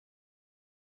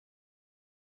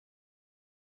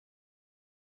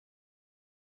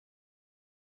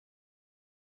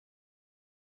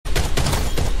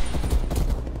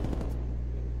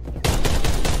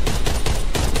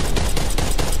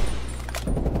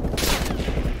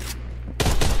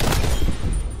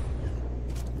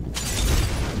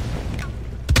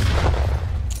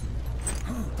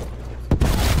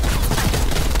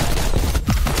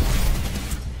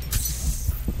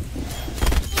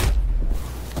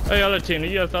Hey, other team,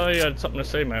 you guys thought you had something to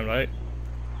say, man, right?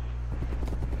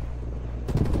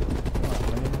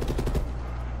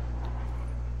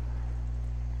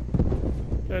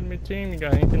 Enemy team, you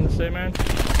got anything to say, man?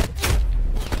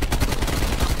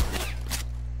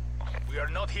 We are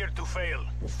not here to fail.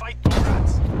 Fight to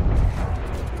rats.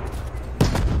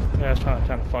 Yeah, that's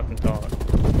kind of fucking thought.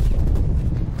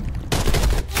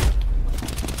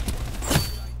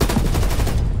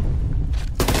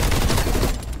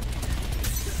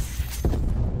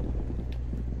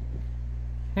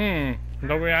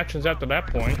 No reactions after that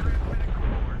point.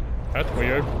 That's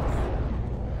weird.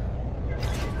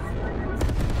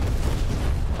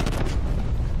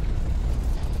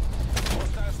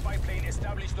 Hostile spy plane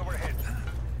established overhead.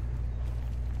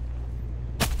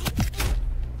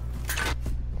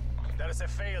 That is a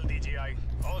fail, DJI.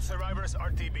 All survivors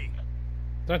are TB.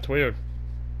 That's weird.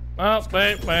 Oh,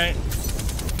 wait.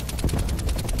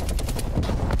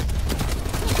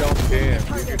 Don't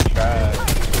damn, you're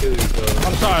trash.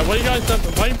 I'm sorry, what are you guys doing?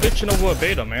 Why are you bitching over a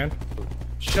beta, man?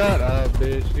 Shut up,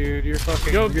 bitch, dude. You're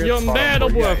fucking. You're mad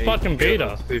over a fucking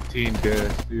beta. 15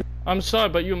 deaths, dude. I'm sorry,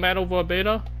 but you mad over a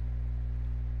beta?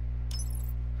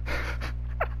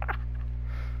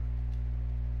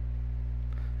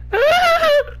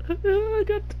 I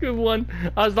got the good one.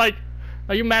 I was like,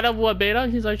 are you mad over a beta?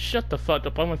 He's like, shut the fuck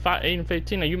up. I'm in 8 and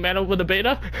 15. Are you mad over the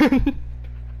beta?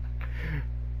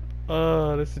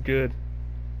 Oh, this is good.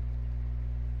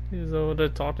 He's over there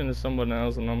talking to someone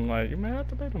else, and I'm like, you mad at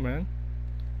the beta, man?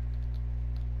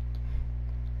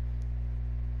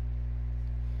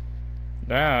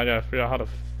 Now I gotta figure out how to.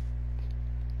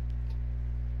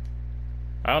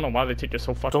 I don't know why they take it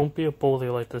so far. Don't be a bully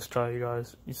like this guy, you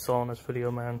guys. You saw in this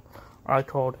video, man. I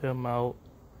called him out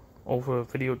over a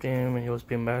video game, and he was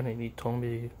being mad, and he told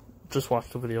me, just watch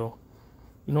the video.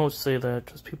 You don't say that,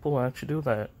 because people actually do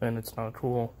that, and it's not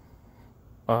cool.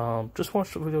 Just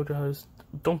watch the video, guys.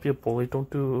 Don't be a bully. Don't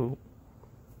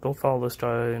follow this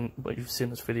guy and what you've seen in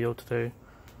this video today.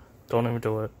 Don't even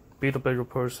do it. Be the bigger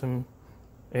person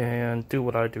and do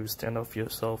what I do. Stand up for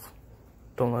yourself.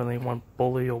 Don't let anyone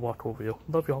bully or walk over you.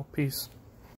 Love y'all. Peace.